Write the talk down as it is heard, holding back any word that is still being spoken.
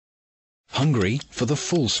Hungry for the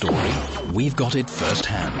full story? We've got it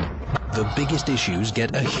firsthand. The biggest issues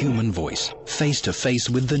get a human voice, face to face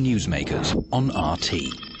with the newsmakers on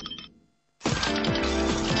RT.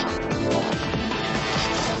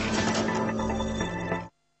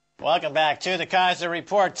 Welcome back to the Kaiser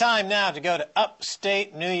Report. Time now to go to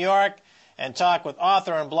upstate New York and talk with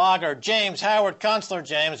author and blogger James Howard Kunstler.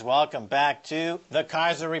 James, welcome back to the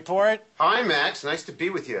Kaiser Report. Hi, Max. Nice to be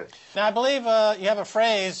with you. Now, I believe you have a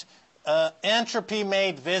phrase, entropy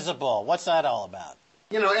made visible. What's that all about?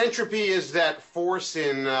 You know, entropy is that force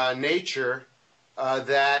in nature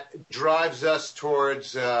that drives us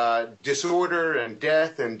towards disorder and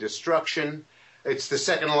death and destruction. It's the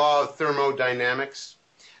second law of thermodynamics.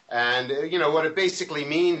 And, you know, what it basically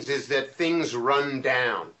means is that things run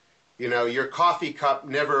down. You know, your coffee cup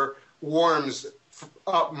never warms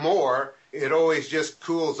up more. It always just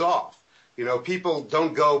cools off. You know, people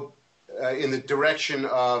don't go in the direction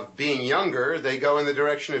of being younger. They go in the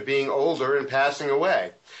direction of being older and passing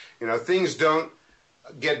away. You know, things don't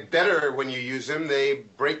get better when you use them. They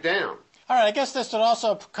break down. All right, I guess this would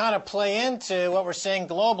also kind of play into what we're seeing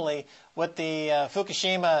globally with the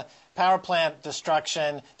Fukushima power plant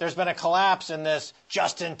destruction. There's been a collapse in this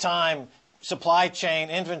just-in-time supply chain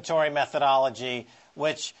inventory methodology,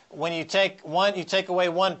 which when you take away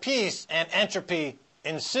one piece and entropy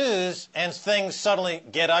ensues and things suddenly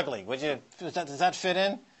get ugly. Does that fit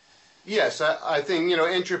in? Yes, I think, you know,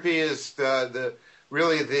 entropy is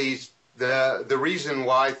really the reason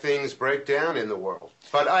why things break down in the world.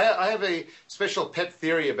 But I have a special pet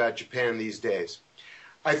theory about Japan these days.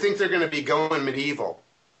 I think they're going to be going medieval.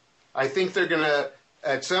 I think they're going to,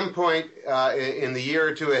 at some point in the year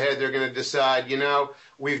or two ahead, they're going to decide, you know,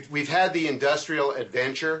 we've had the industrial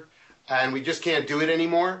adventure and we just can't do it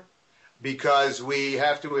anymore because we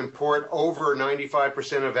have to import over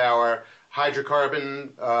 95% of our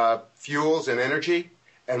hydrocarbon fuels and energy,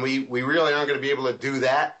 and we really aren't going to be able to do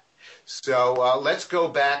that. So let's go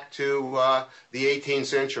back to the 18th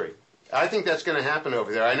century. I think that's going to happen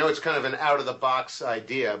over there. I know it's kind of an out-of-the-box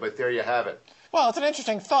idea, but there you have it. Well, it's an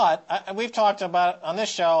interesting thought. We've talked about on this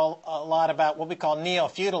show a lot about what we call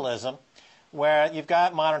neo-feudalism, where you've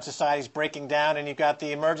got modern societies breaking down and you've got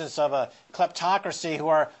the emergence of a kleptocracy who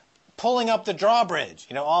are pulling up the drawbridge.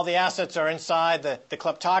 You know, all the assets are inside the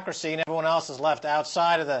kleptocracy and everyone else is left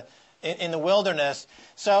outside of in the wilderness.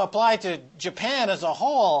 So applied to Japan as a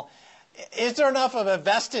whole, is there enough of a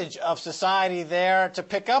vestige of society there to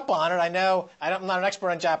pick up on it? I'm not an expert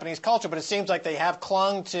on Japanese culture, but it seems like they have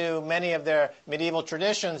clung to many of their medieval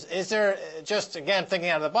traditions. Is there, just again thinking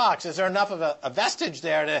out of the box, is there enough of a vestige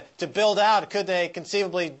there to build out? Could they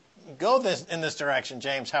conceivably go in this direction,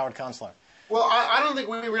 James Howard Kunstler? Well, I don't think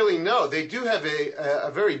we really know. They do have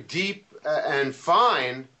a very deep and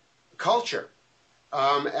fine culture.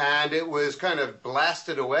 And it was kind of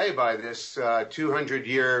blasted away by this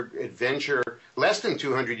 200-year adventure, less than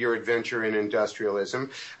 200-year adventure in industrialism.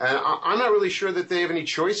 And I'm not really sure that they have any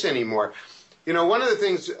choice anymore. You know, one of the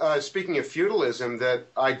things, speaking of feudalism, that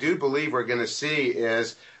I do believe we're going to see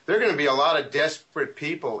is there are going to be a lot of desperate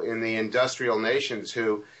people in the industrial nations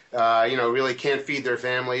who, you know, really can't feed their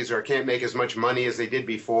families or can't make as much money as they did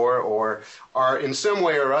before, or are in some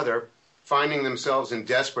way or other finding themselves in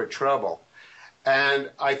desperate trouble. And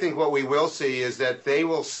I think what we will see is that they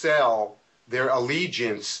will sell their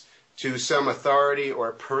allegiance to some authority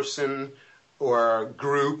or person or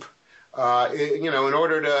group, you know, in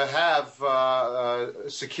order to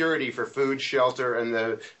have security for food, shelter, and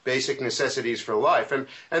the basic necessities for life. And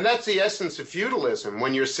that's the essence of feudalism,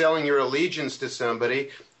 when you're selling your allegiance to somebody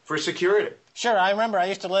for security. Sure. I remember I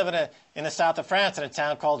used to live in the south of France in a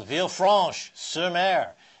town called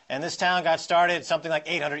Villefranche-sur-Mer. And this town got started something like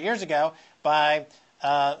 800 years ago by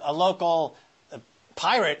a local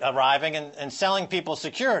pirate arriving and selling people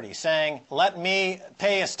security, saying, let me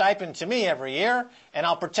pay a stipend to me every year, and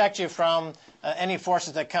I'll protect you from any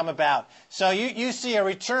forces that come about. So you see a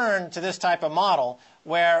return to this type of model,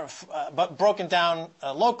 but broken down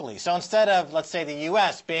locally. So instead of, let's say, the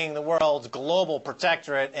U.S. being the world's global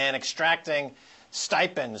protectorate and extracting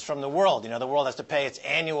stipends from the world, you know, the world has to pay its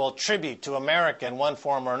annual tribute to America in one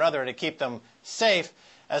form or another to keep them safe.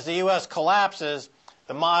 As the U.S. collapses,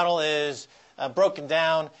 the model is broken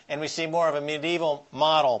down, and we see more of a medieval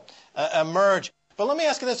model emerge. But let me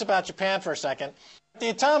ask you this about Japan for a second. The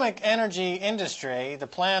atomic energy industry, the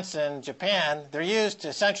plants in Japan, they're used to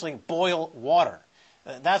essentially boil water.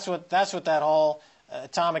 That's what that whole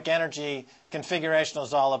atomic energy configuration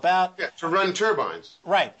is all about. Yeah, to run turbines.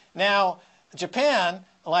 Right. Now, Japan,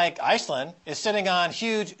 like Iceland, is sitting on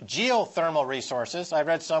huge geothermal resources. I've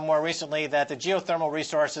read some more recently that the geothermal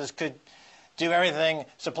resources could do everything,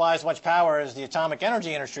 supply as much power as the atomic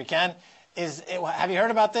energy industry can. Have you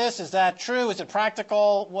heard about this? Is that true? Is it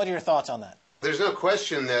practical? What are your thoughts on that? There's no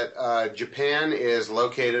question that Japan is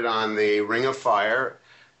located on the Ring of Fire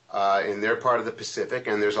in their part of the Pacific,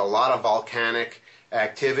 and there's a lot of volcanic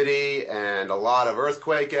activity and a lot of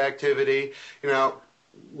earthquake activity. You know,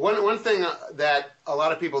 one thing that a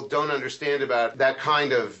lot of people don't understand about that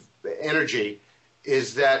kind of energy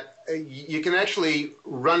is that you can actually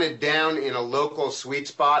run it down in a local sweet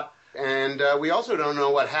spot. And we also don't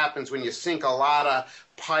know what happens when you sink a lot of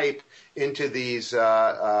pipe into these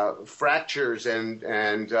fractures and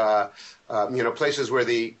places where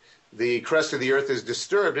the crust of the earth is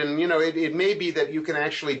disturbed. And, it may be that you can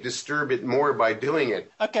actually disturb it more by doing it.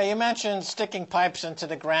 Okay, you mentioned sticking pipes into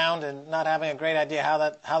the ground and not having a great idea how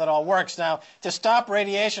that all works. Now, to stop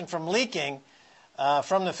radiation from leaking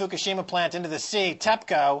from the Fukushima plant into the sea,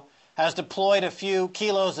 TEPCO has deployed a few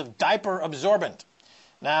kilos of diaper absorbent.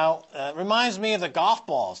 Now, it reminds me of the golf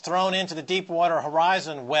balls thrown into the Deepwater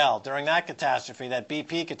Horizon well during that catastrophe, that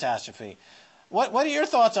BP catastrophe. What are your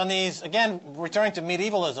thoughts on these, again, returning to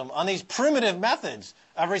medievalism, on these primitive methods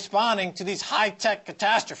of responding to these high-tech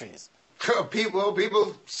catastrophes?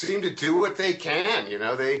 People seem to do what they can.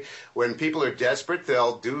 When people are desperate,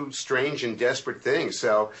 they'll do strange and desperate things.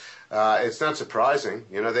 So it's not surprising.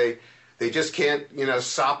 They just can't,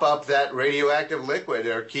 sop up that radioactive liquid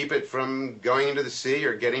or keep it from going into the sea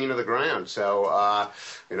or getting into the ground. So,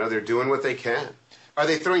 they're doing what they can. Are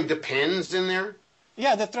they throwing Depends in there?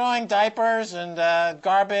 Yeah, they're throwing diapers and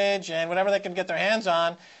garbage and whatever they can get their hands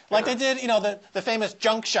on, like they did, the famous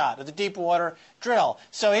junk shot of the Deepwater drill.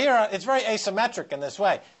 So here, it's very asymmetric in this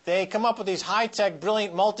way. They come up with these high-tech,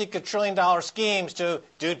 brilliant, multi-quadrillion-dollar schemes to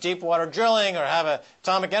do deepwater drilling or have an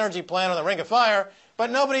atomic energy plant on the Ring of Fire, but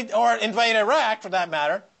nobody, or invade Iraq for that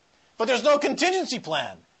matter, but there's no contingency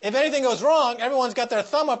plan. If anything goes wrong, everyone's got their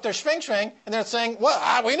thumb up their schwing, and they're saying,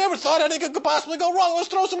 well, we never thought anything could possibly go wrong. Let's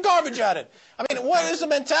throw some garbage at it. I mean, what is the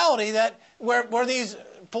mentality that where these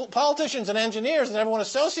politicians and engineers and everyone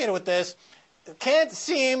associated with this can't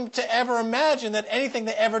seem to ever imagine that anything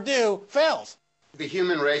they ever do fails? The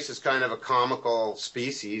human race is kind of a comical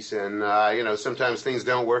species, and sometimes things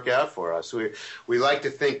don't work out for us. We like to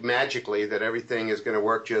think magically that everything is going to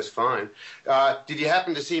work just fine. Did you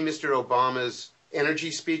happen to see Mr. Obama's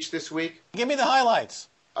energy speech this week? Give me the highlights.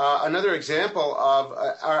 Another example of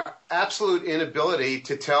our absolute inability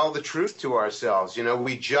to tell the truth to ourselves.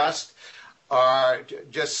 We just are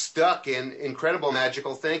stuck in incredible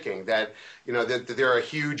magical thinking that there are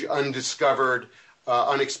huge undiscovered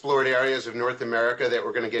unexplored areas of North America that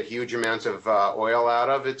we're going to get huge amounts of oil out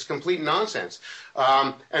of. It's complete nonsense.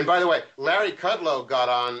 And by the way, Larry Kudlow got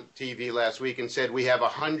on TV last week and said we have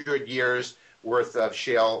 100 years worth of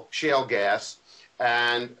shale gas,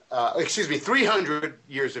 and 300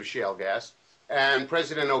 years of shale gas. And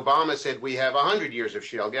President Obama said we have 100 years of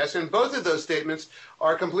shale gas. And both of those statements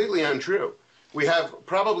are completely untrue. We have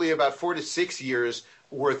probably about 4 to 6 years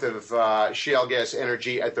worth of shale gas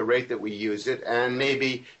energy at the rate that we use it, and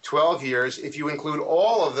maybe 12 years if you include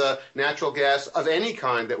all of the natural gas of any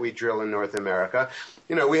kind that we drill in North America.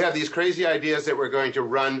 We have these crazy ideas that we're going to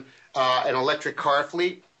run an electric car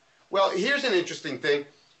fleet. Well, here's an interesting thing.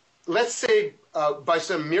 Let's say by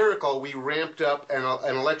some miracle we ramped up an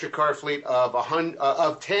electric car fleet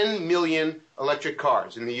of 10 million electric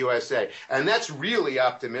cars in the USA, and that's really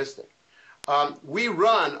optimistic. We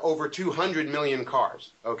run over 200 million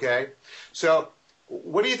cars, okay? So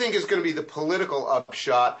what do you think is going to be the political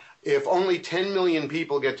upshot if only 10 million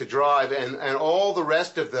people get to drive and all the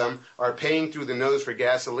rest of them are paying through the nose for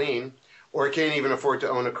gasoline or can't even afford to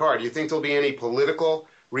own a car? Do you think there'll be any political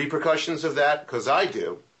repercussions of that? Because I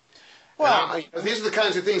do. Well, these are the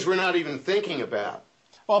kinds of things we're not even thinking about.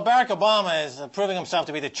 Well, Barack Obama is proving himself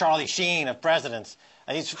to be the Charlie Sheen of presidents.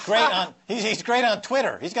 He's great on he's great on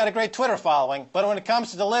Twitter. He's got a great Twitter following, but when it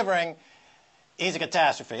comes to delivering, he's a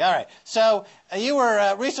catastrophe. All right. So you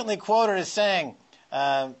were recently quoted as saying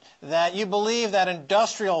that you believe that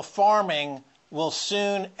industrial farming will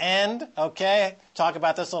soon end. Okay, talk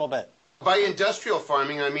about this a little bit. By industrial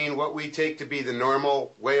farming, I mean what we take to be the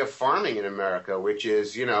normal way of farming in America, which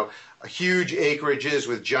is, huge acreages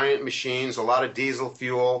with giant machines, a lot of diesel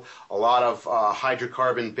fuel, a lot of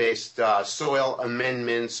hydrocarbon-based soil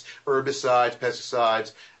amendments, herbicides,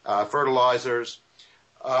 pesticides, fertilizers.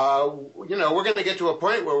 We're going to get to a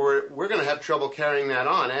point where we're going to have trouble carrying that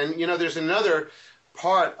on. And, there's another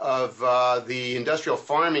part of the industrial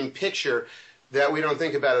farming picture that we don't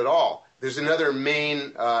think about at all. There's another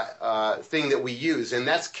main thing that we use, and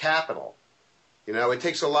that's capital. It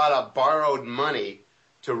takes a lot of borrowed money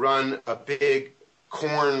to run a big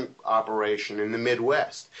corn operation in the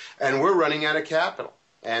Midwest. And we're running out of capital.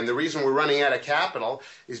 And the reason we're running out of capital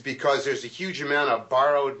is because there's a huge amount of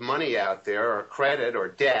borrowed money out there, or credit or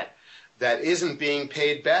debt, that isn't being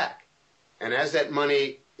paid back. And as that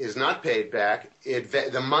money is not paid back,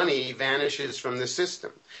 the money vanishes from the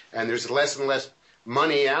system. And there's less and less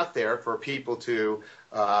money out there for people to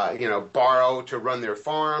borrow to run their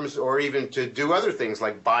farms, or even to do other things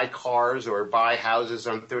like buy cars or buy houses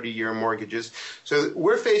on 30-year mortgages. So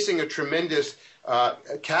we're facing a tremendous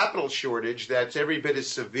capital shortage that's every bit as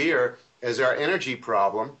severe as our energy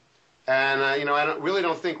problem. And, I really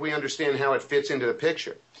don't think we understand how it fits into the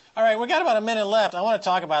picture. All right, we got about a minute left. I want to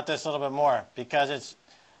talk about this a little bit more because it's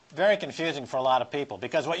very confusing for a lot of people.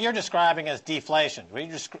 Because what you're describing is deflation.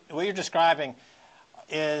 What you're describing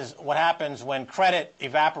is what happens when credit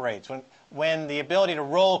evaporates, when the ability to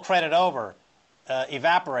roll credit over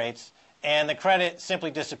evaporates, and the credit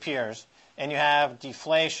simply disappears, and you have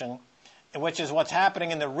deflation, which is what's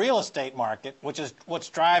happening in the real estate market, which is what's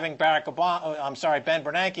driving Ben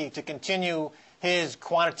Bernanke to continue his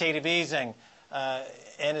quantitative easing,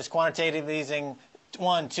 and his quantitative easing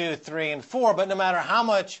 1, 2, 3, and 4. But no matter how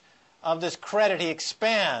much of this credit he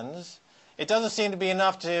expands, it doesn't seem to be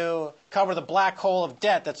enough to cover the black hole of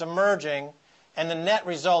debt that's emerging, and the net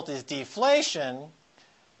result is deflation.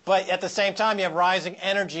 But at the same time, you have rising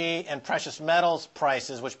energy and precious metals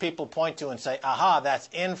prices, which people point to and say, aha, that's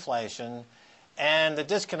inflation. And the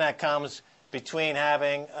disconnect comes between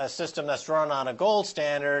having a system that's run on a gold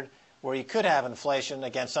standard, where you could have inflation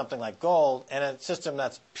against something like gold, and a system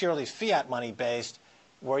that's purely fiat money based,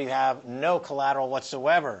 where you have no collateral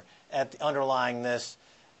whatsoever underlying this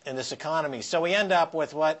in this economy. So we end up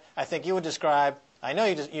with what I think you would describe. I know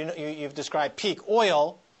you've described peak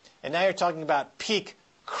oil, and now you're talking about peak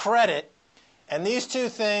credit, and these two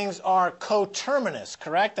things are coterminous,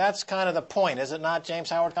 correct? That's kind of the point, is it not, James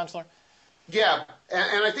Howard Kunstler? Yeah,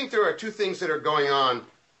 and I think there are two things that are going on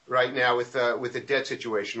right now with the debt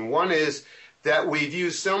situation. One is that we've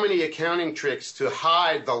used so many accounting tricks to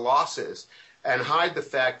hide the losses and hide the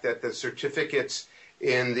fact that the certificates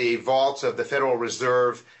in the vaults of the Federal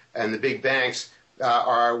Reserve and the big banks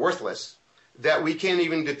are worthless, that we can't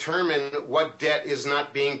even determine what debt is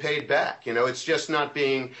not being paid back. It's just not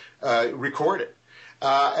being recorded.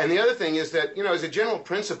 And the other thing is that, as a general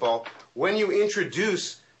principle, when you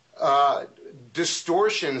introduce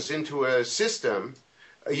distortions into a system,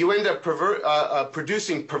 you end up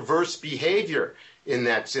producing perverse behavior in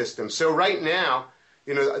that system. So right now,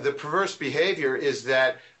 the perverse behavior is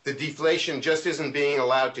that the deflation just isn't being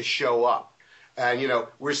allowed to show up. And,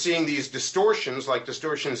 we're seeing these distortions, like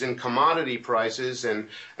distortions in commodity prices and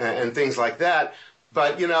things like that.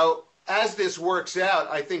 But, as this works out,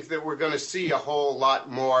 I think that we're going to see a whole lot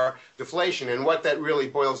more deflation. And what that really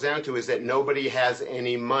boils down to is that nobody has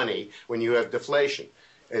any money when you have deflation.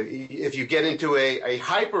 If you get into a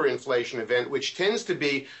hyperinflation event, which tends to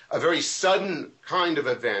be a very sudden kind of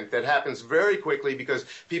event that happens very quickly because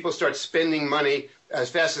people start spending money as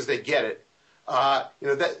fast as they get it,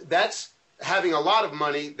 that's having a lot of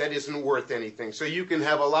money that isn't worth anything. So you can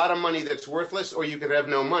have a lot of money that's worthless, or you could have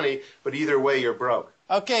no money, but either way you're broke.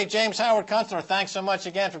 Okay, James Howard Kunstler, thanks so much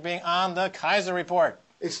again for being on the Kaiser Report.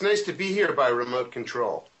 It's nice to be here by remote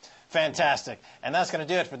control. Fantastic. And that's going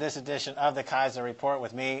to do it for this edition of the Kaiser Report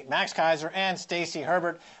with me, Max Kaiser, and Stacy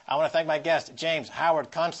Herbert. I want to thank my guest, James Howard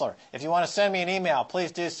Kunstler. If you want to send me an email,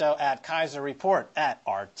 please do so at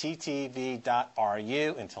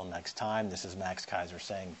kaiserreport@rttv.ru. Until next time, this is Max Kaiser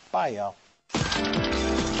saying bye, y'all.